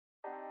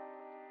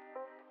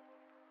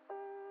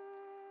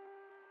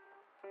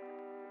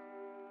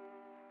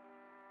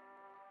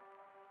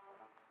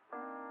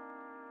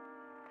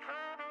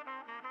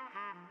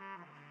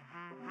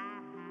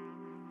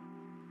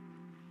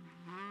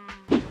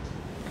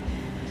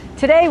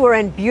Today we're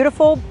in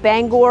beautiful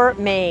Bangor,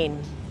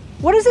 Maine.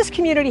 What does this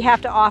community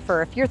have to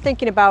offer? If you're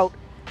thinking about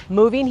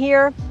moving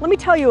here, let me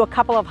tell you a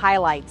couple of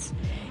highlights.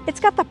 It's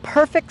got the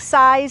perfect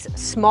size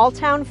small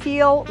town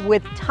feel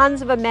with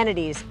tons of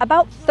amenities.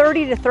 About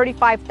 30 to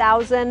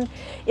 35,000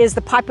 is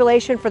the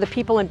population for the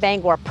people in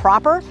Bangor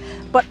proper,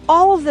 but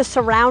all of the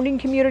surrounding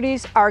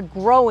communities are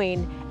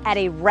growing at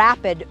a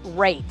rapid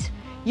rate.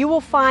 You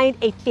will find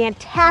a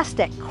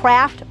fantastic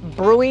craft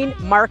brewing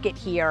market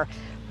here.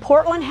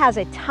 Portland has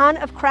a ton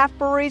of craft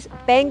breweries.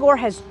 Bangor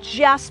has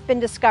just been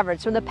discovered.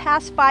 So in the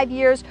past 5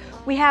 years,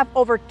 we have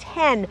over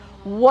 10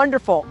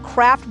 wonderful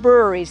craft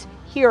breweries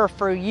here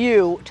for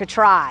you to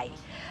try.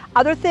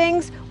 Other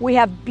things, we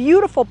have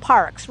beautiful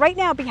parks. Right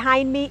now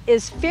behind me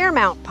is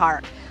Fairmount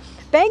Park.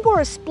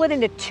 Bangor is split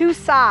into two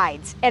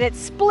sides, and it's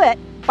split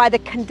by the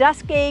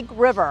Canduskeg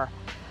River,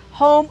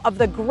 home of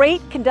the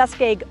great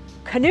Canduskeg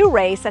canoe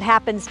race that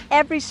happens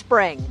every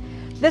spring.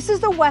 This is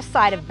the west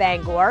side of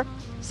Bangor.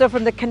 So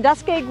from the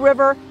Canduskeg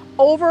River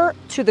over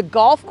to the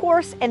golf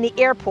course and the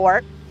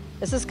airport,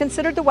 this is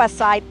considered the west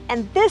side,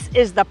 and this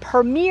is the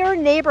premier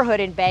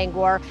neighborhood in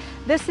Bangor.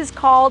 This is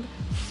called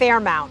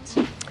Fairmount.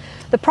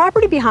 The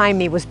property behind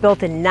me was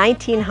built in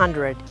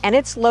 1900, and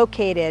it's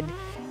located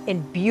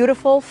in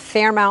beautiful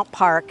Fairmount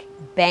Park,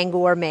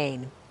 Bangor,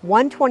 Maine,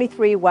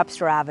 123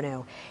 Webster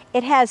Avenue.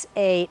 It has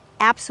an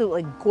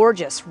absolutely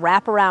gorgeous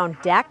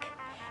wraparound deck,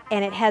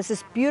 and it has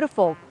this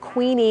beautiful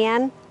Queen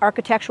Anne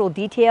architectural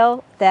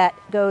detail that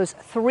goes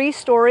 3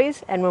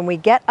 stories. And when we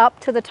get up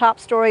to the top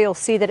story, you'll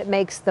see that it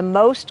makes the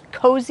most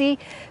cozy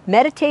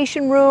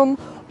meditation room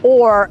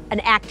or an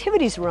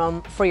activities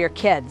room for your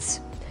kids.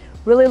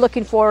 Really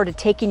looking forward to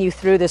taking you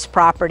through this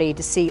property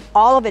to see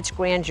all of its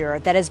grandeur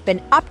that has been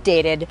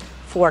updated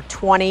for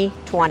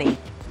 2020.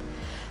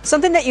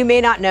 Something that you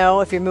may not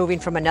know if you're moving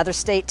from another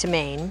state to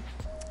Maine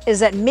is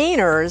that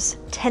Mainers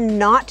tend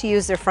not to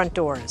use their front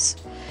doors.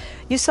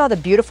 You saw the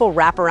beautiful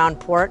wraparound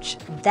porch.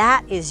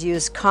 That is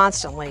used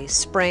constantly,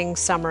 spring,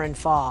 summer, and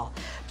fall.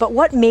 But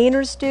what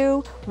Mainers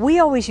do, we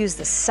always use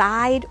the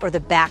side or the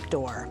back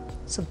door.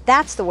 So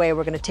that's the way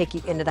we're going to take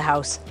you into the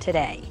house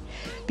today.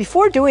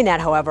 Before doing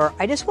that, however,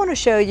 I just want to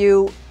show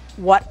you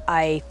what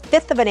a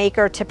 1/5 of an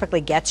acre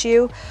typically gets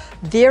you.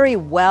 Very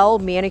well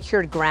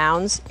manicured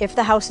grounds if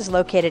the house is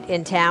located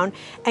in town.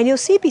 And you'll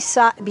see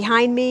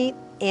behind me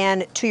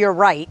and to your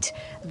right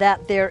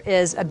that there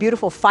is a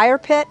beautiful fire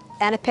pit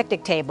and a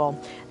picnic table.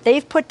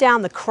 They've put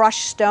down the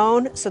crushed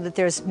stone so that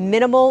there's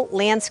minimal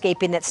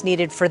landscaping that's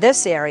needed for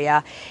this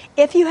area.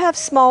 If you have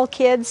small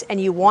kids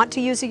and you want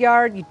to use a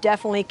yard, you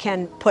definitely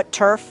can put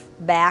turf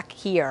back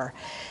here.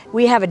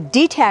 We have a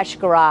detached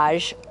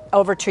garage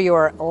over to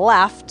your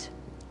left,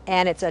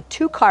 and it's a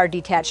 2-car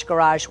detached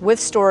garage with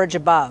storage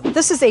above.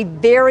 This is a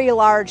very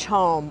large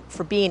home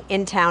for being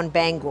in town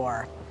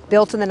Bangor.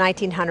 Built in the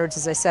 1900s,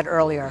 as I said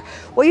earlier.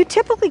 What you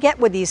typically get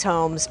with these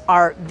homes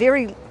are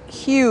very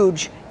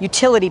huge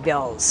utility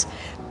bills.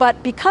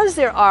 But because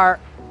there are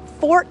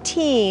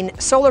 14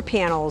 solar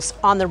panels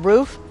on the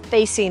roof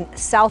facing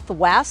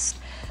southwest,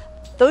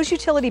 those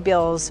utility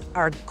bills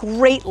are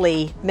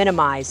greatly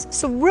minimized.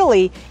 So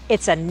really,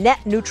 it's a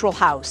net neutral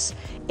house.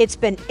 It's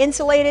been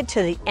insulated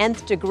to the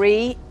nth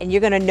degree, and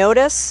you're gonna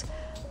notice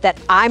that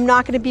I'm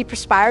not going to be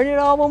perspiring at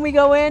all when we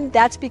go in.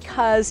 That's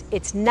because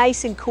it's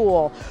nice and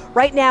cool.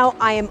 Right now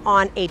I am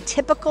on a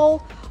typical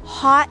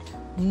hot,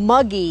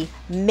 muggy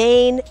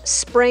Maine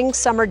spring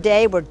summer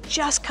day. We're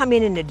just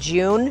coming into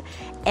June,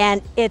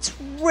 and it's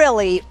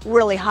really,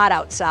 really hot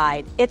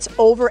outside. It's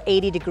over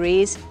 80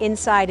 degrees.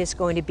 Inside is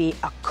going to be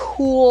a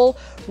cool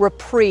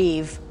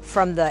reprieve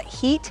from the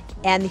heat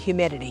and the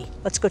humidity.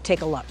 Let's go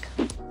take a look.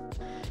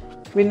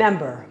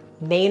 Remember,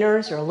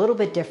 Mainers are a little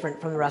bit different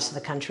from the rest of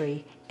the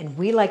country, and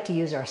we like to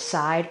use our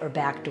side or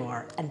back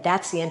door, and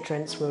that's the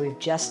entrance where we've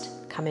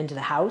just come into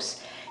the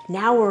house.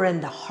 Now we're in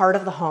the heart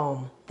of the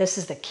home. This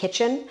is the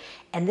kitchen,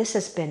 and this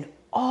has been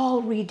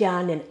all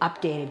redone and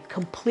updated,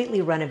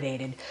 completely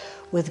renovated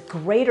with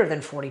greater than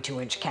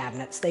 42-inch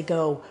cabinets. They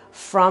go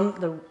from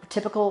the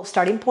typical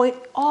starting point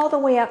all the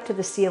way up to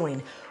the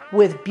ceiling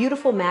with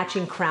beautiful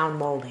matching crown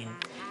molding.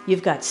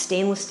 You've got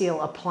stainless steel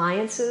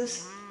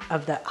appliances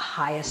of the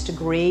highest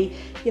degree.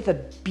 You have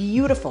a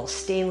beautiful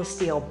stainless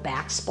steel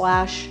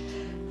backsplash,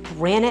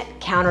 granite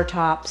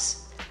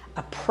countertops,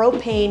 a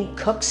propane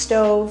cook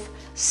stove,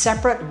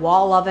 separate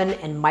wall oven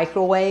and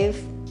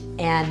microwave,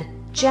 and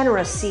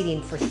generous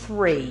seating for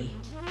 3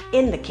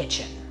 in the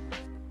kitchen.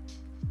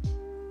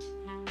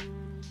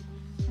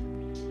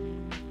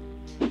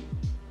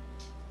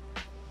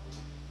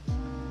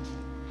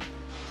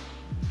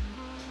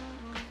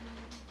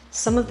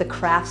 Some of the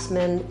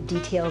craftsman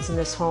details in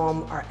this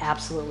home are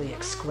absolutely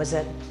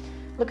exquisite.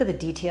 Look at the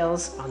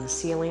details on the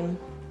ceiling.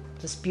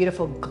 This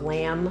beautiful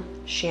glam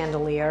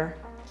chandelier.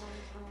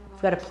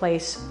 We've got a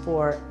place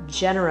for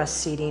generous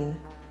seating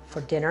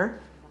for dinner.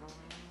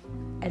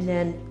 And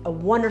then a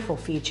wonderful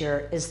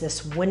feature is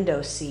this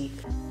window seat.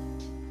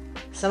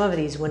 Some of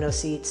these window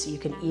seats you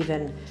can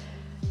even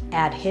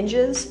add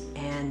hinges,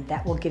 and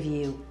that will give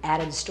you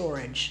added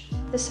storage.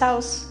 This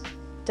house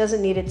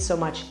Doesn't need it so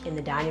much in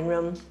the dining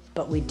room,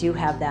 but we do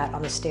have that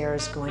on the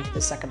stairs going to the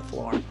second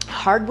floor.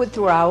 Hardwood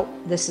throughout.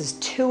 This is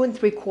 2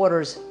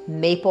 3/4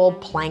 maple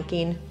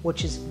planking,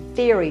 which is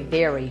very,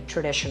 very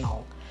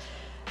traditional.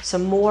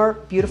 Some more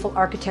beautiful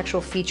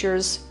architectural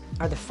features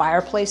are the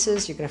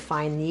fireplaces. You're going to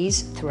find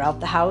these throughout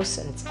the house,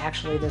 and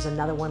there's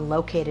another one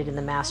located in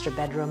the master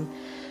bedroom.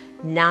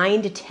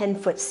 9 to 10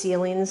 foot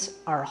ceilings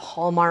are a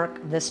hallmark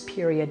of this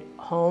period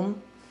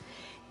home.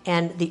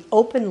 And the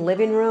open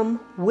living room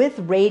with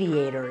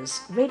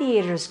radiators.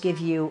 Radiators give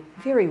you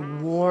very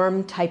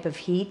warm type of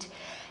heat.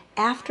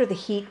 After the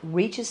heat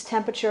reaches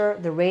temperature,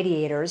 the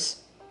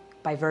radiators,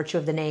 by virtue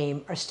of the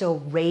name, are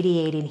still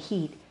radiating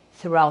heat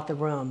throughout the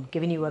room,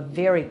 giving you a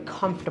very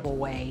comfortable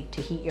way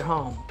to heat your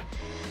home.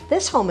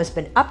 This home has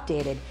been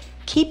updated,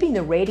 keeping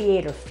the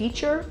radiator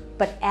feature,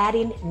 but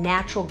adding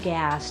natural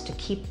gas to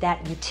keep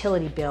that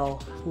utility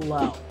bill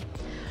low.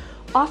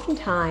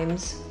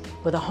 Oftentimes,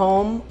 with a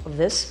home of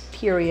this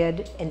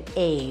period and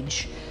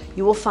age,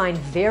 you will find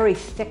very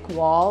thick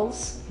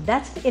walls.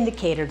 That's an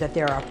indicator that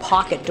there are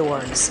pocket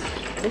doors.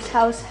 This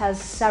house has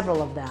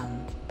several of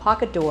them.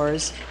 Pocket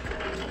doors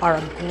are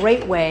a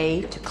great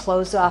way to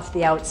close off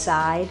the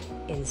outside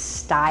in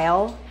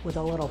style with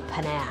a little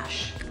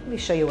panache. Let me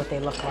show you what they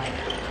look like.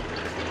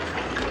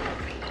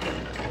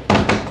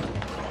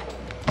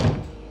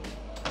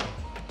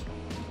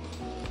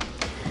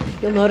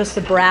 You'll notice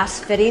the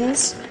brass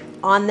fittings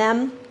on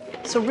them.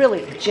 So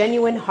really,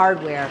 genuine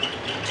hardware.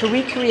 To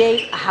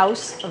recreate a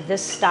house of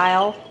this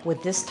style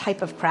with this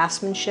type of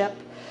craftsmanship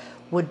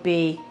would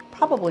be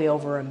probably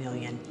over $1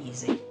 million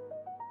easy.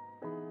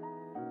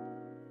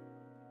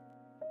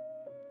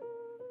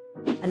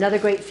 Another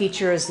great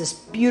feature is this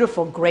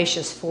beautiful,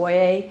 gracious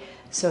foyer.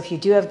 So if you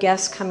do have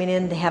guests coming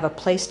in, they have a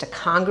place to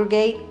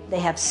congregate. They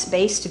have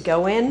space to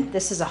go in.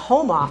 This is a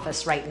home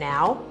office right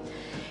now.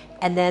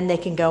 And then they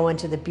can go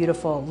into the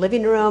beautiful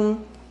living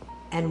room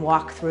and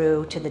walk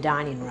through to the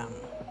dining room.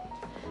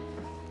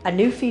 A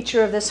new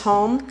feature of this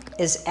home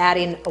is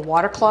adding a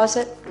water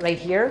closet right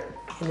here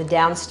in the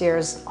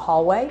downstairs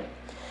hallway.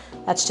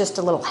 That's just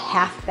a little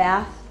half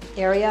bath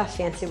area, a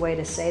fancy way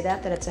to say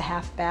that it's a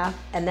half bath.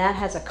 And that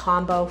has a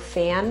combo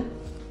fan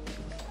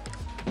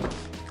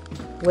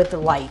with the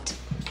light.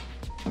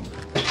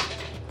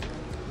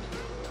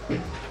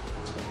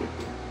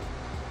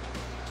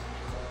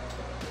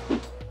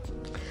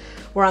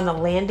 We're on the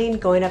landing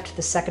going up to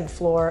the second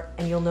floor,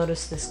 and you'll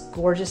notice this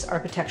gorgeous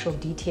architectural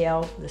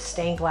detail, the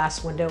stained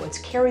glass window. It's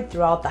carried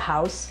throughout the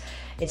house.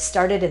 It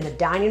started in the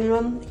dining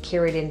room, it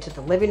carried into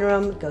the living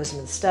room, goes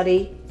into the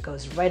study,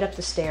 goes right up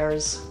the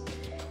stairs,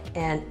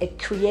 and it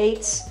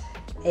creates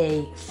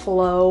a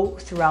flow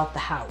throughout the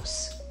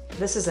house.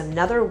 This is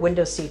another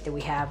window seat that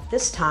we have.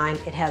 This time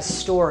it has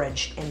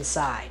storage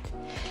inside.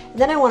 And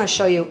then I want to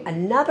show you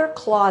another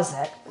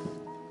closet.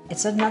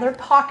 It's another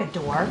pocket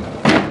door.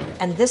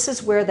 And this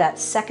is where that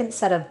second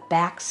set of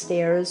back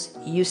stairs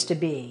used to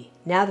be.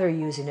 Now they're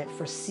using it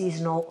for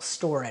seasonal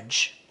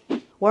storage.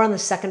 We're on the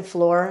second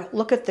floor.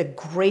 Look at the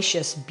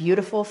gracious,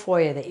 beautiful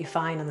foyer that you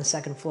find on the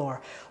second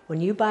floor. When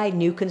you buy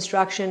new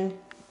construction,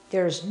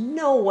 there's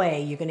no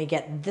way you're going to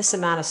get this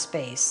amount of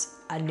space.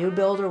 A new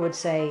builder would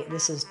say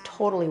this is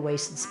totally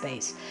wasted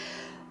space.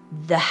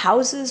 The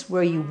houses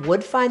where you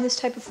would find this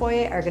type of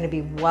foyer are going to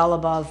be well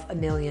above $1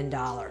 million.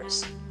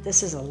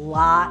 This is a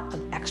lot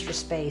of extra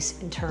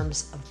space in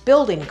terms of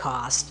building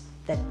cost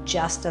that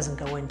just doesn't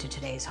go into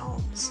today's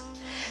homes.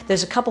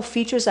 There's a couple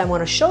features I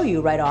want to show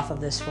you right off of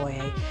this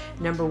foyer.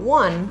 Number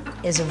one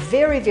is a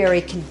very,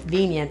 very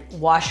convenient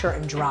washer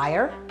and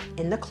dryer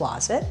in the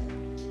closet.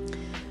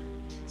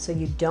 So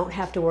you don't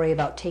have to worry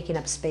about taking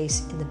up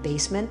space in the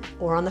basement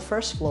or on the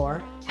first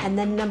floor. And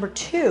then number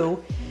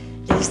two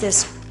is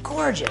this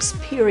gorgeous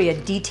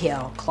period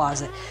detail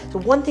closet. The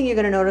one thing you're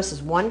going to notice is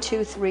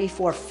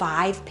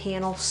 5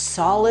 panel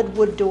solid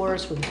wood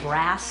doors with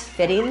brass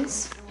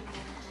fittings.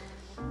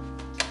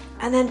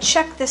 And then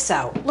check this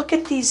out. Look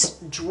at these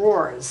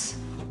drawers.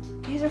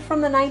 These are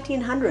from the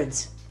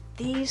 1900s.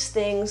 These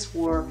things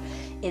were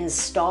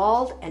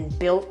installed and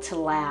built to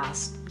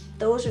last.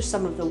 Those are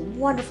some of the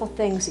wonderful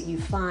things that you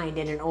find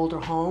in an older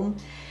home.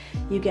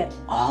 You get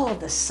all of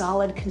the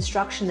solid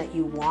construction that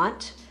you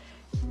want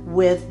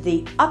with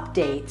the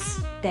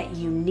updates that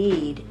you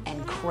need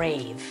and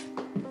crave.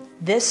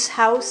 This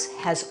house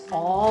has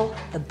all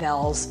the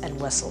bells and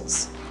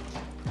whistles.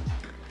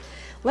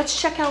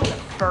 Let's check out the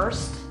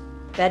first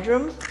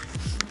bedroom.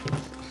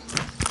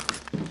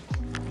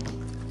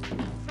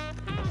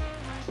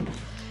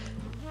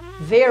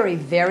 Very,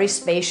 very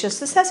spacious.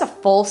 This has a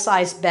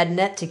full-size bed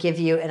net to give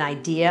you an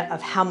idea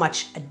of how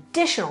much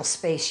additional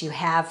space you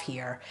have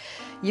here.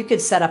 You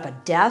could set up a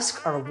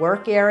desk or a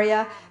work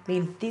area. I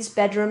mean, these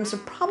bedrooms are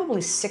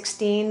probably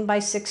 16 by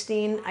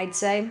 16, I'd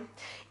say.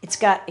 It's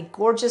got a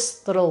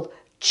gorgeous little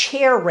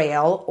chair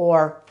rail,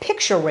 or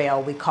picture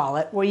rail we call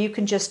it, where you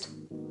can just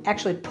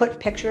actually put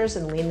pictures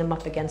and lean them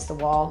up against the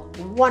wall.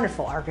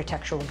 Wonderful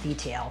architectural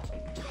detail.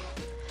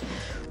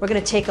 We're going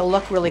to take a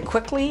look really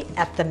quickly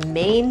at the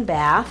main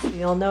bath.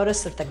 You'll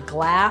notice that the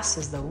glass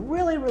is the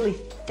really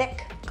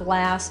thick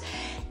glass,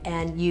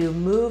 and you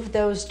move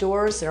those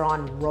doors, they're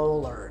on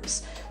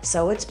rollers.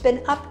 So it's been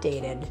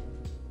updated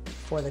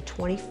for the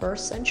 21st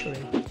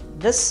century.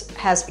 This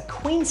has a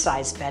queen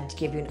size bed to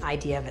give you an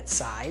idea of its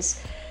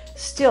size.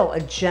 Still a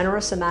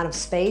generous amount of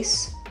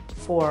space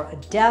for a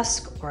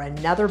desk or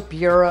another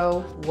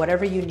bureau,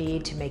 whatever you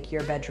need to make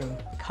your bedroom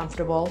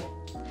comfortable.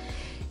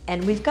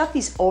 And we've got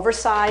these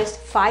oversized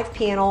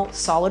 5-panel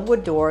solid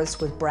wood doors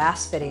with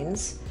brass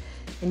fittings.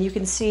 And you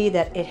can see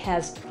that it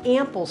has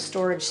ample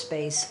storage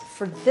space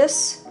for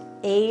this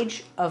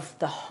age of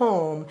the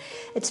home.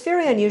 It's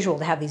very unusual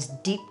to have these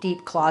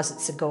deep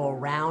closets that go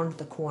around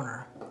the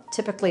corner.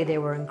 Typically, they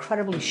were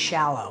incredibly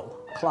shallow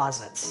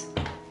closets.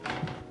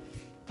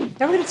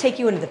 Now we're going to take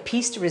you into the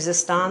piece de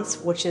resistance,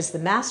 which is the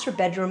master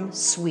bedroom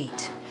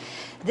suite.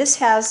 This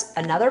has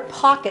another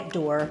pocket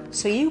door,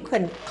 so you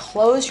can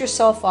close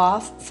yourself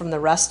off from the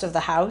rest of the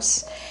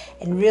house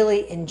and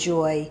really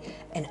enjoy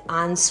an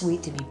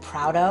ensuite to be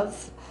proud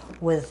of,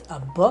 with a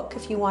book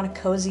if you want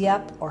to cozy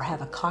up or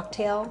have a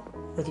cocktail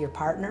with your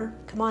partner.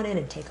 Come on in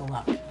and take a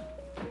look.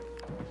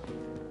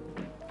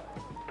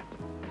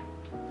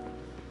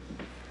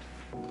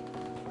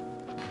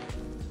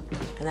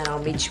 And then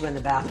I'll meet you in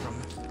the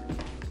bathroom.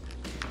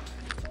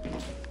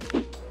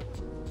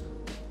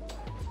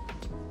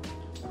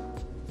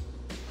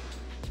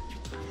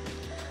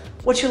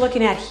 What you're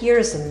looking at here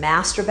is the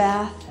master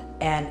bath,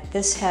 and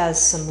this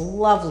has some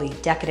lovely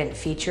decadent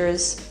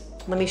features.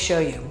 Let me show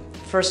you.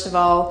 First of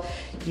all,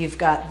 you've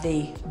got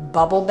the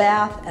bubble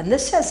bath, and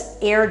this has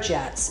air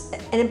jets.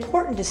 An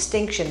important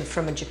distinction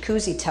from a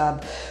jacuzzi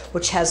tub,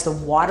 which has the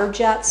water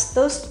jets.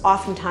 Those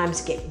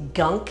oftentimes get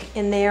gunk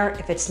in there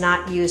if it's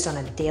not used on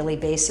a daily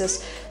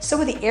basis. So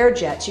with the air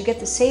jets, you get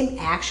the same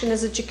action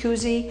as a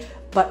jacuzzi,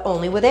 but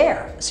only with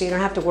air. So you don't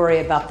have to worry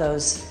about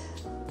those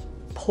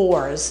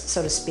pores,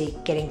 so to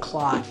speak, getting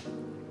clogged.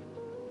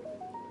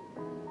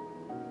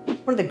 One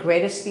of the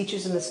greatest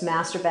features in this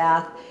master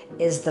bath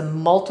is the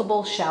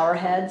multiple shower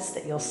heads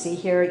that you'll see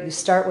here. You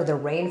start with a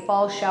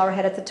rainfall shower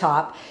head at the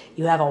top,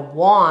 you have a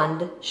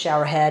wand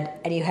shower head,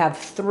 and you have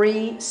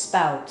 3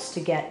 spouts to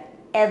get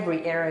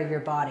every area of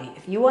your body.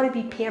 If you want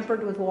to be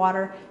pampered with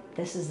water,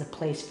 this is the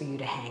place for you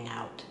to hang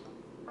out.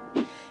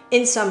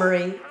 In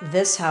summary,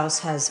 this house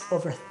has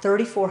over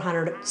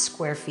 3,400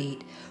 square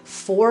feet,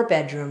 4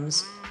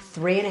 bedrooms,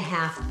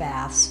 3.5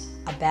 baths,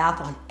 a bath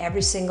on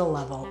every single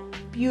level,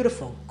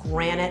 beautiful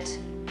granite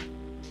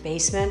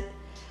basement,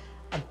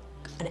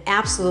 an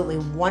absolutely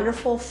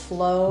wonderful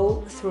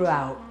flow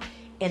throughout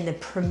in the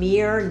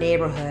premier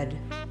neighborhood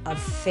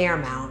of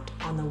Fairmount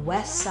on the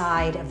west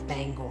side of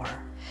Bangor.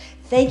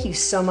 Thank you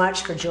so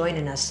much for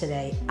joining us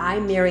today.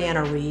 I'm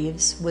Mariana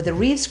Reeves with the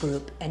Reeves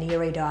Group and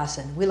E.R.A.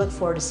 Dawson. We look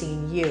forward to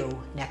seeing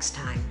you next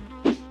time.